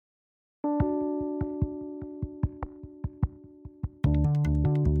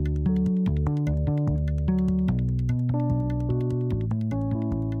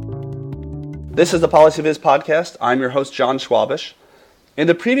This is the PolicyViz podcast. I'm your host, John Schwabish. In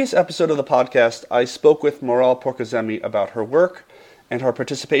the previous episode of the podcast, I spoke with Moral Porcozemi about her work and her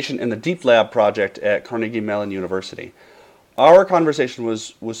participation in the DeepLab project at Carnegie Mellon University. Our conversation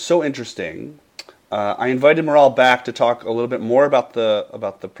was so interesting. I invited Moral back to talk a little bit more about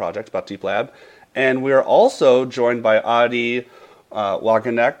the project, about DeepLab, and we are also joined by Adi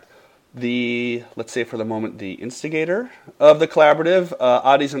Wagenknecht, let's say for the moment, the instigator of the collaborative.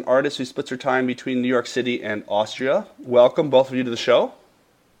 Adi's an artist who splits her time between New York City and Austria. Welcome, both of you, to the show.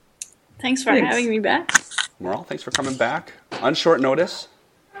 Thanks for having me back. Moral, thanks for coming back on short notice.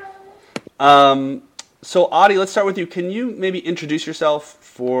 So, Adi, let's start with you. Can you maybe introduce yourself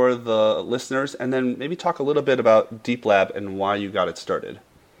for the listeners, and then maybe talk a little bit about DeepLab and why you got it started?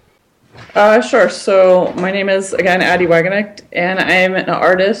 Sure. So my name is, again, Adi Wagenknecht, and I'm an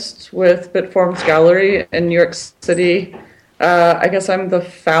artist with Bitforms Gallery in New York City. I guess I'm the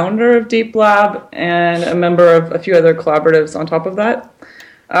founder of DeepLab and a member of a few other collaboratives on top of that.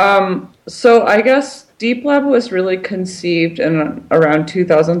 So I guess DeepLab was really conceived in around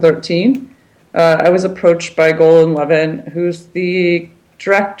 2013. I was approached by Golan Levin, who's the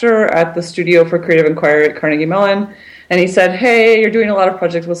director at the Studio for Creative Inquiry at Carnegie Mellon. And he said, hey, you're doing a lot of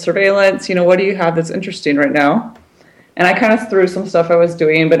projects with surveillance. What do you have that's interesting right now? And I kind of threw some stuff I was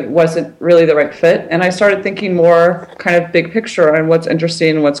doing, but it wasn't really the right fit. And I started thinking more kind of big picture on what's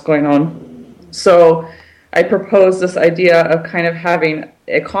interesting and what's going on. So I proposed this idea of kind of having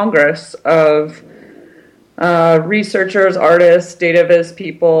a congress of researchers, artists, data viz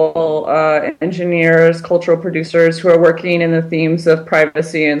people, engineers, cultural producers who are working in the themes of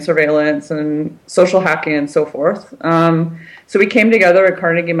privacy and surveillance and social hacking and so forth. So we came together at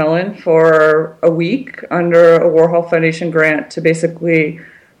Carnegie Mellon for a week under a Warhol Foundation grant to basically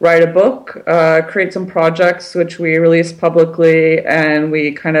write a book, create some projects which we released publicly, and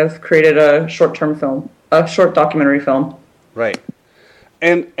we kind of created a short documentary film. Right.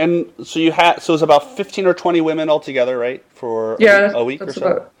 And so it was about 15 or 20 women altogether, right? For a week or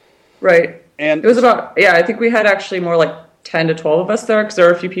so? Right. And it was I think we had actually more like 10 to 12 of us there, because there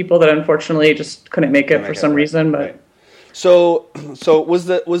were a few people that unfortunately just couldn't make it for some reason. But right. So was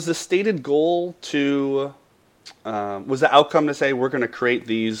the stated goal to was the outcome to say we're going to create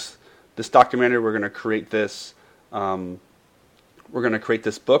this documentary, we're going to create this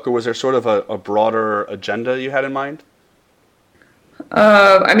book, or was there sort of a broader agenda you had in mind?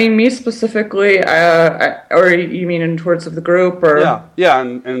 Me specifically, or you mean in terms of the group, or yeah,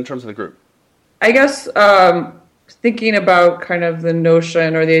 in terms of the group. I guess thinking about kind of the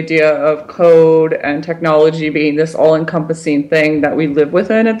notion or the idea of code and technology being this all-encompassing thing that we live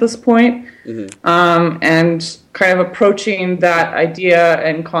within at this point, and kind of approaching that idea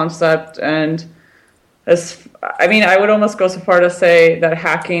and concept, and I would almost go so far to say that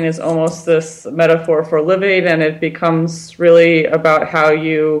hacking is almost this metaphor for living, and it becomes really about how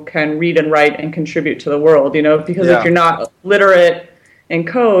you can read and write and contribute to the world, because if you're not literate in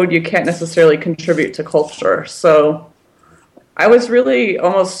code, you can't necessarily contribute to culture. So I was really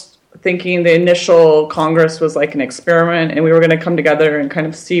almost thinking the initial Congress was like an experiment, and we were going to come together and kind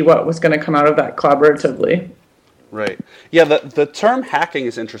of see what was going to come out of that collaboratively. Right. Yeah, the term hacking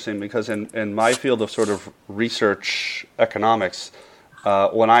is interesting because in my field of sort of research economics,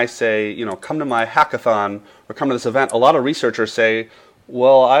 when I say, come to my hackathon or come to this event, a lot of researchers say,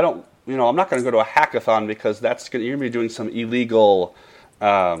 well, I'm not going to go to a hackathon because you're going to be doing some illegal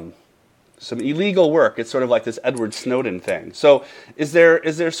work. It's sort of like this Edward Snowden thing. So is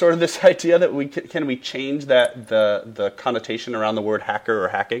there sort of this idea that can we change the connotation around the word hacker or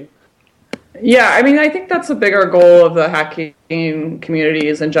hacking? Yeah, I think that's a bigger goal of the hacking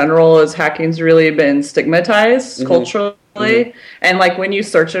communities in general, is hacking's really been stigmatized culturally. And like when you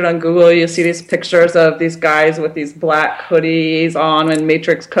search it on Google, you see these pictures of these guys with these black hoodies on and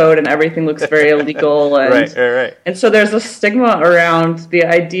matrix code, and everything looks very illegal. And, right. And so there's a stigma around the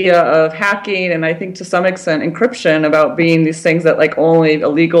idea of hacking, and I think to some extent encryption, about being these things that like only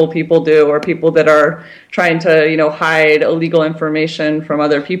illegal people do, or people that are trying to, hide illegal information from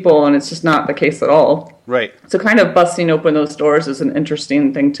other people, and it's just not the case at all. Right. So kind of busting open those doors is an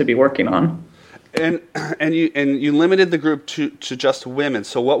interesting thing to be working on. And you limited the group to just women.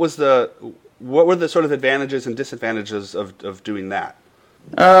 So what were the sort of advantages and disadvantages of doing that?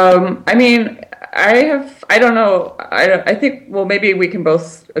 I don't know. I think, well, maybe we can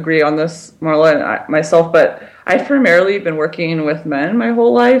both agree on this, Marla and myself, but I've primarily been working with men my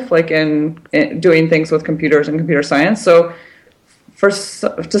whole life, like in doing things with computers and computer science. So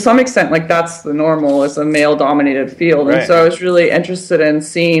to some extent, like that's the normal, is a male-dominated field. Right. And so I was really interested in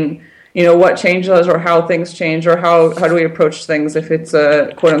seeing, what changes or how things change or how do we approach things if it's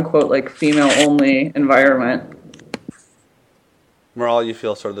a quote unquote like female only environment. Moral, you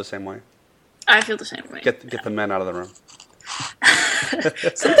feel sort of the same way? I feel the same way. Get the men out of the room.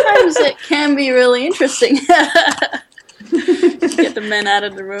 Sometimes it can be really interesting. Get the men out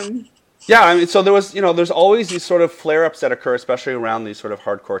of the room. Yeah, I mean, so there's always these sort of flare-ups that occur, especially around these sort of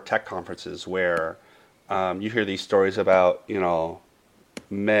hardcore tech conferences where you hear these stories about,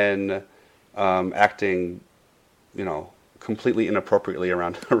 men acting, completely inappropriately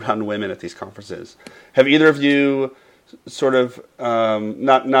around women at these conferences. Have either of you sort of,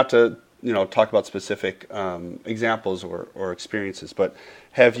 not to, talk about specific examples or experiences, but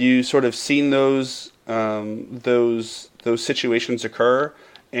have you sort of seen those situations occur?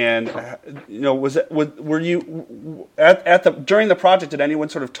 And were you during the project? Did anyone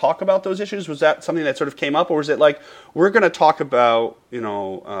sort of talk about those issues? Was that something that sort of came up, or was it like we're going to talk about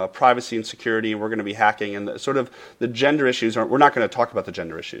privacy and security, and we're going to be hacking, and the gender issues we're not going to talk about the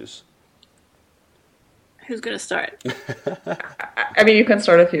gender issues? Who's going to start? I mean, you can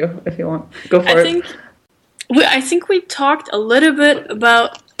start if you want. Go for it. I think we talked a little bit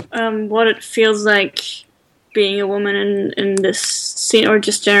about what it feels like being a woman in this scene, or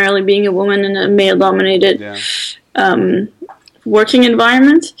just generally being a woman in a male-dominated working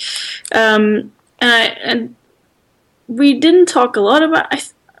environment. And we didn't talk a lot about.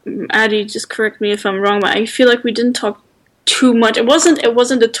 Addie, just correct me if I'm wrong, but I feel like we didn't talk too much. It wasn't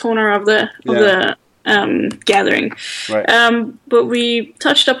the toner of the gathering, right. But we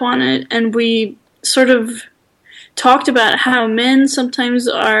touched upon it, and we sort of talked about how men sometimes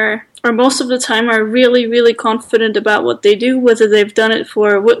or most of the time are really, really confident about what they do, whether they've done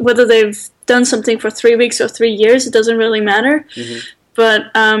something for 3 weeks or 3 years, it doesn't really matter. Mm-hmm.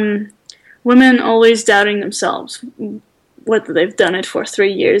 But women always doubting themselves, whether they've done it for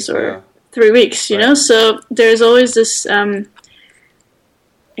 3 years or 3 weeks, you know? So there's always this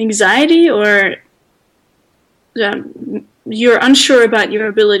anxiety, or you're unsure about your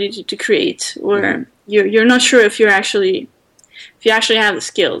ability to create, or you're not sure if you actually have the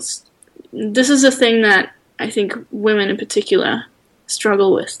skills. This is a thing that I think women in particular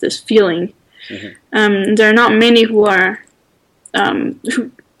struggle with, this feeling. Mm-hmm. There are not many who are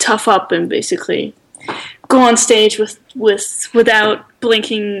who tough up and basically go on stage without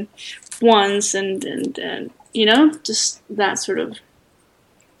blinking once and just that sort of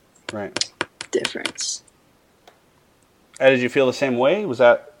difference. Did you feel the same way? Was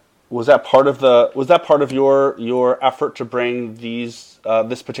that part of your effort to bring this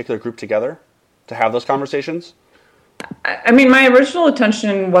particular group together, to have those conversations? I mean, my original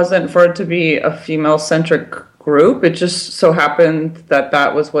intention wasn't for it to be a female-centric group. It just so happened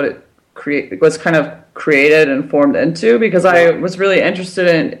that was what it was kind of created and formed into, because I was really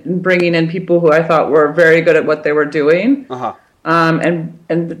interested in bringing in people who I thought were very good at what they were doing. Uh-huh. And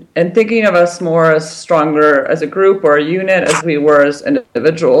thinking of us more as stronger as a group or a unit as we were as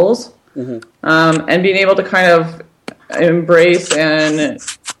individuals. Mm-hmm. And being able to kind of embrace and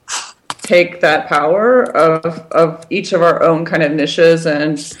take that power of each of our own kind of niches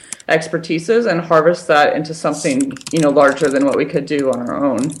and expertises and harvest that into something, larger than what we could do on our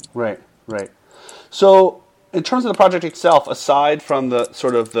own. Right. So in terms of the project itself, aside from the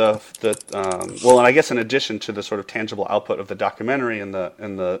sort of and I guess in addition to the sort of tangible output of the documentary and the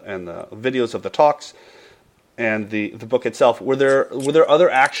videos of the talks and the book itself, were there other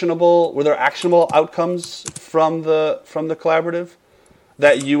actionable outcomes from the collaborative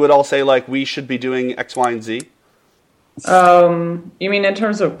that you would all say, like, we should be doing X, Y, and Z? You mean in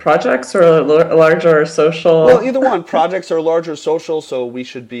terms of projects or larger social? Well, either one, projects or larger social. So we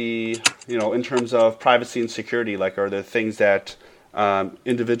should be, in terms of privacy and security, like, are there things that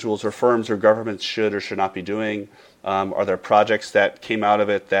individuals or firms or governments should or should not be doing? Are there projects that came out of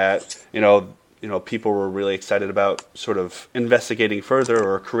it that, people were really excited about sort of investigating further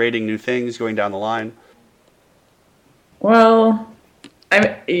or creating new things going down the line? Well,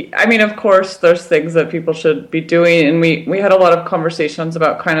 I mean, of course, there's things that people should be doing, and we had a lot of conversations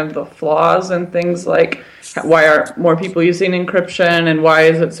about kind of the flaws and things like why are more people using encryption and why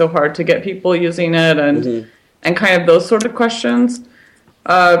is it so hard to get people using it, and kind of those sort of questions.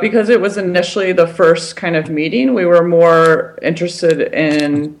 Because it was initially the first kind of meeting, we were more interested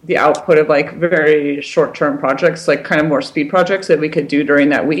in the output of like very short-term projects, like kind of more speed projects that we could do during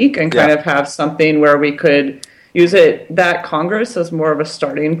that week and kind of have something where we could use that Congress as more of a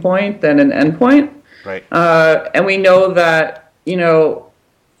starting point than an end point. Right. And we know that,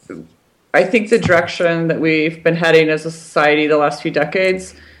 I think the direction that we've been heading as a society the last few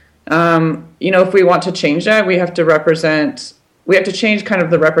decades, if we want to change that, we have to represent we have to change kind of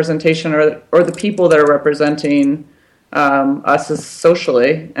the representation or the people that are representing us as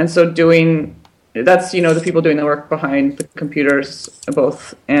socially. And so that's, the people doing the work behind the computers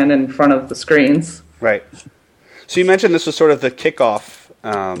both and in front of the screens. Right. So you mentioned this was sort of the kickoff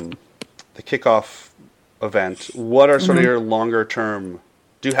event. What are sort of your longer term?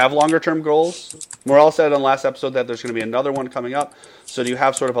 Do you have longer term goals? Morale said on the last episode that there's going to be another one coming up. So do you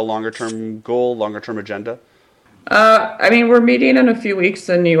have sort of a longer term goal, longer term agenda? We're meeting in a few weeks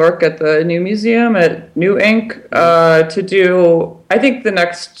in New York at the New Museum at New Ink to do. I think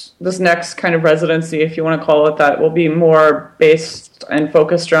this next kind of residency, if you want to call it that, will be more based and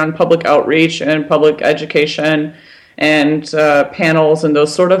focused around public outreach and public education and panels and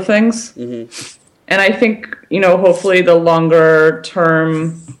those sort of things. Mm-hmm. And I think, hopefully the longer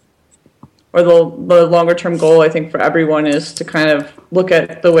term or the longer term goal, I think, for everyone is to kind of look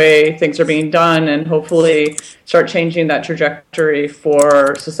at the way things are being done and hopefully start changing that trajectory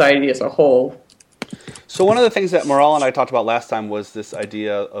for society as a whole. So one of the things that Morale and I talked about last time was this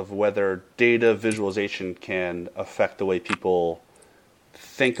idea of whether data visualization can affect the way people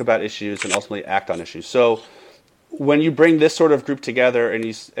think about issues and ultimately act on issues. So when you bring this sort of group together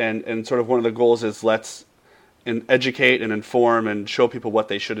and sort of one of the goals is let's educate and inform and show people what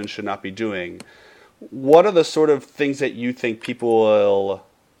they should and should not be doing, what are the sort of things that you think people will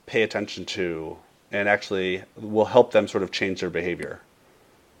pay attention to and actually will help them sort of change their behavior?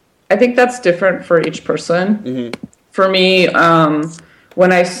 I think that's different for each person. Mm-hmm. For me,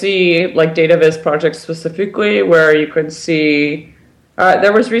 when I see like DataViz projects specifically, where you could see,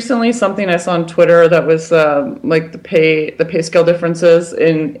 there was recently something I saw on Twitter that was like the pay scale differences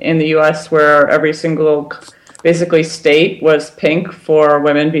in the U.S., where every single basically state was pink for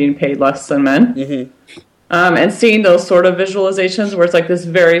women being paid less than men. Mm-hmm. And seeing those sort of visualizations where it's like this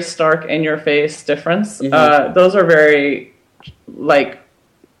very stark in your face difference, those are very like,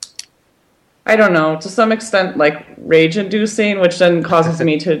 I don't know, to some extent, like rage-inducing, which then causes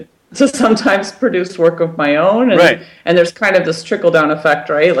me to sometimes produce work of my own. And, right. And there's kind of this trickle-down effect,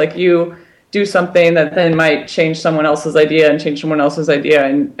 right? Like you do something that then might change someone else's idea and change someone else's idea.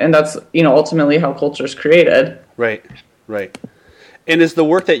 And that's, ultimately how culture is created. Right, right. And is the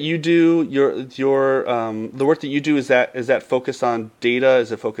work that you do, the work that you do, is that focused on data?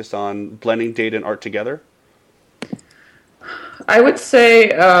 Is it focused on blending data and art together? I would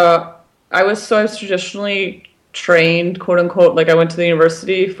say... I was traditionally trained, quote unquote, like I went to the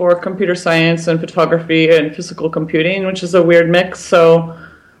university for computer science and photography and physical computing, which is a weird mix. So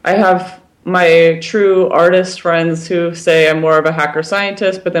I have my true artist friends who say I'm more of a hacker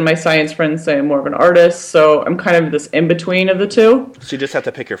scientist, but then my science friends say I'm more of an artist. So I'm kind of this in-between of the two. So you just have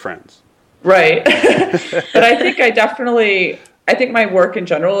to pick your friends. Right. But I think my work in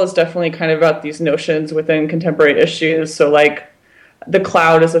general is definitely kind of about these notions within contemporary issues. So like, the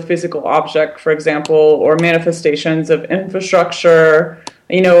cloud as a physical object, for example, or manifestations of infrastructure,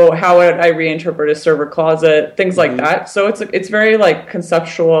 how would I reinterpret a server closet, things like that. So it's very like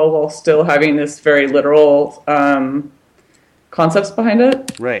conceptual while still having this very literal concepts behind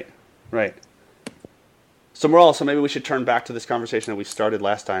it. Right. So Morale, maybe we should turn back to this conversation that we started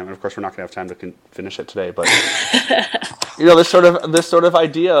last time, and of course we're not going to have time to finish it today, but this sort of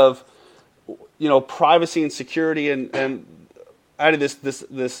idea of privacy and security and out of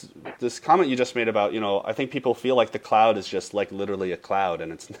this comment you just made about, I think people feel like the cloud is just like literally a cloud,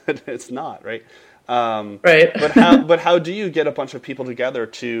 and it's not, right? Right. But how do you get a bunch of people together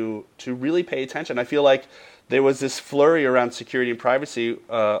to really pay attention? I feel like there was this flurry around security and privacy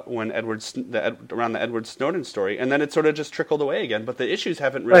when around the Edward Snowden story, and then it sort of just trickled away again. But the issues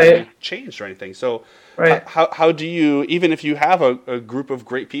haven't really changed or anything. So how do you, even if you have a group of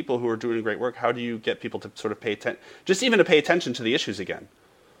great people who are doing great work, how do you get people to sort of pay attention, just even to pay attention to the issues again?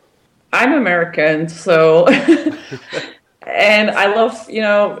 I'm American, so... And I love,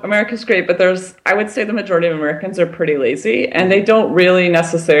 America's great, but I would say the majority of Americans are pretty lazy, and they don't really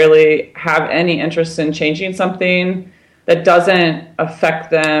necessarily have any interest in changing something that doesn't affect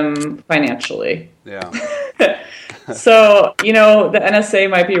them financially. Yeah. So, the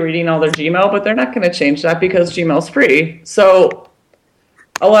NSA might be reading all their Gmail, but they're not going to change that because Gmail's free. So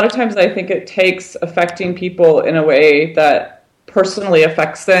a lot of times I think it takes affecting people in a way that personally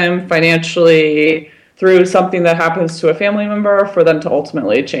affects them financially, through something that happens to a family member for them to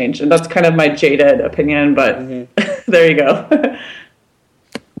ultimately change. And that's kind of my jaded opinion, but there you go.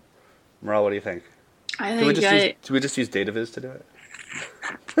 Morale, what do you think? Do we just use DataViz to do it?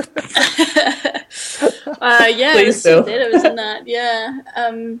 Yeah, Please do. DataViz and that. Yeah.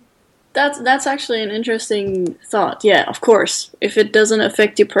 That's actually an interesting thought. Yeah, of course. If it doesn't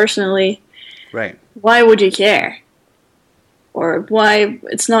affect you personally, right? Why would you care? or why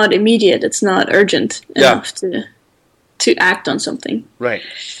it's not immediate, it's not urgent enough to act on something. Right.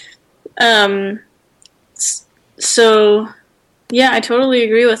 So, yeah, I totally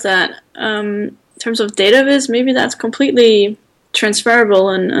agree with that. In terms of DataViz, maybe that's completely transferable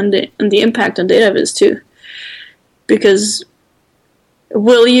and the impact on DataViz too. Because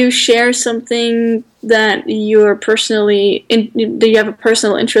will you share something that you're personally that you have a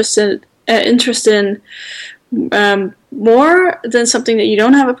personal interest in more than something that you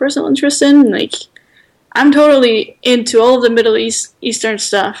don't have a personal interest in? Like, I'm totally into all of the Middle Eastern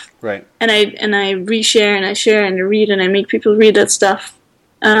stuff, right? And I reshare and I share and I read and I make people read that stuff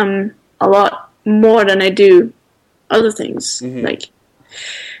a lot more than I do other things. Like,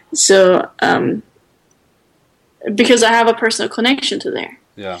 so because I have a personal connection to there.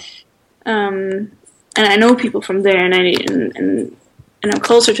 Yeah. And I know people from there, and I'm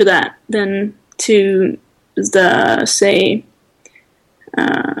closer to that than to the, say,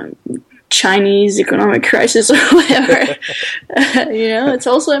 Chinese economic crisis or whatever. It's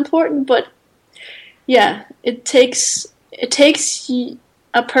also important, but yeah, it takes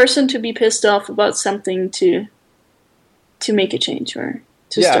a person to be pissed off about something to make a change or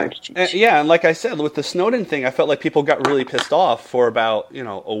to start a change. And like I said, with the Snowden thing, I felt like people got really pissed off for about,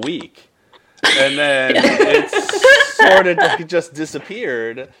 a week. And then it sort of just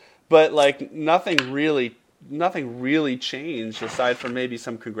disappeared. But like nothing really changed aside from maybe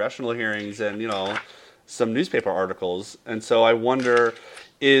some congressional hearings and, some newspaper articles. And so I wonder,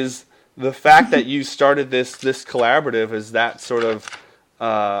 is the fact that you started this collaborative, is that sort of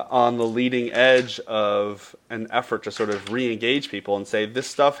on the leading edge of an effort to sort of re-engage people and say this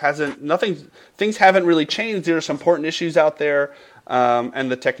stuff things haven't really changed. There are some important issues out there, and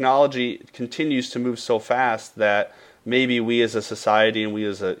the technology continues to move so fast that maybe we as a society and we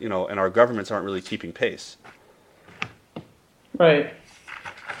as and our governments aren't really keeping pace. Right.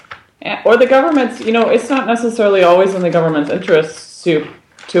 Or the government's, it's not necessarily always in the government's interests to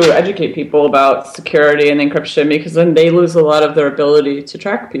educate people about security and encryption, because then they lose a lot of their ability to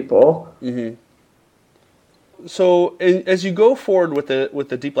track people. Mm-hmm. So, as you go forward with the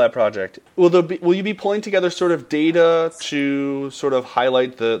DeepLab project, will you be pulling together sort of data to sort of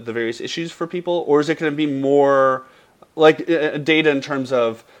highlight the various issues for people, or is it going to be more like data in terms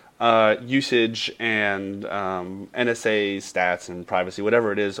of usage and NSA stats and privacy,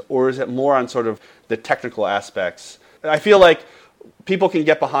 whatever it is, or is it more on sort of the technical aspects? I feel like people can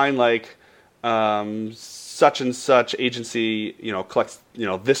get behind like such and such agency, collects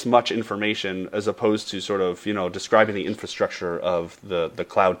this much information, as opposed to sort of describing the infrastructure of the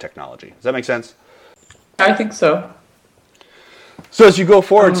cloud technology. Does that make sense? I think so. So as you go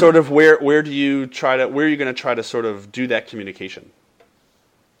forward, sort of where are you going to try to sort of do that communication?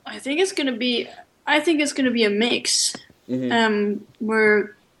 I think it's going to be a mix.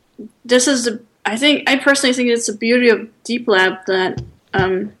 Where this is I personally think it's the beauty of DeepLab that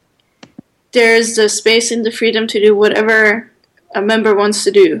there's the space and the freedom to do whatever a member wants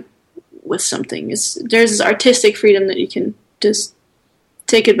to do with something. There's this artistic freedom that you can just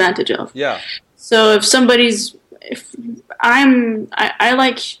take advantage of. Yeah. So I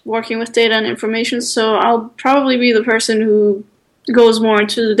like working with data and information, so I'll probably be the person who goes more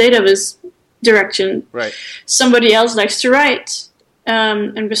into the DataViz direction. Right. Somebody else likes to write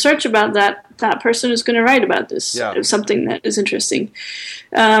and research about that. That person is going to write about this. Yeah. Something that is interesting.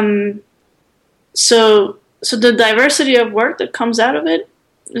 So the diversity of work that comes out of it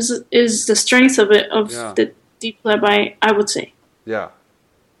is the strength of it, of the DeepLab, I would say. Yeah.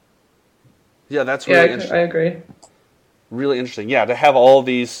 Yeah, that's really interesting. I agree. Really interesting. Yeah, to have all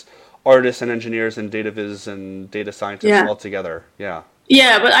these artists and engineers and data viz and data scientists all together. Yeah.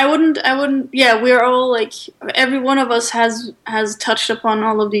 Yeah, but I wouldn't. Yeah, we're all like, every one of us has touched upon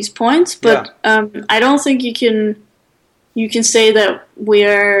all of these points, but I don't think you can say that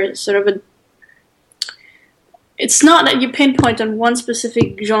we're sort of it's not that you pinpoint on one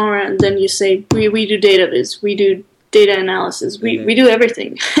specific genre and then you say we do data viz, we do data analysis, we do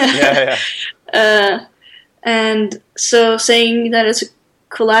everything. And so saying that it's a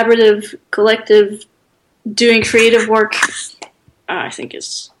collaborative, collective, doing creative work, I think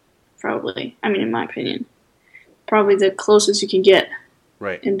is probably, in my opinion, probably the closest you can get.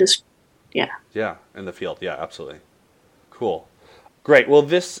 Right. In this, Yeah, in the field. Yeah, absolutely. Cool. Great. Well,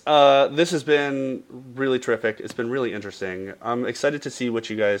 this has been really terrific. It's been really interesting. I'm excited to see what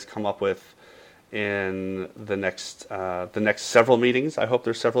you guys come up with in the next several meetings. I hope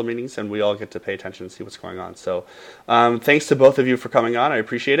there's several meetings and we all get to pay attention and see what's going on. So thanks to both of you for coming on. I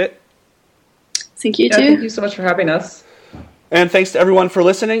appreciate it. Thank you, too. Thank you so much for having us. And thanks to everyone for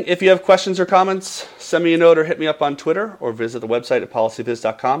listening. If you have questions or comments, send me a note or hit me up on Twitter or visit the website at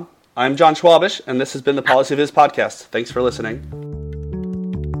PolicyViz.com. I'm John Schwabish, and this has been the PolicyViz podcast. Thanks for listening.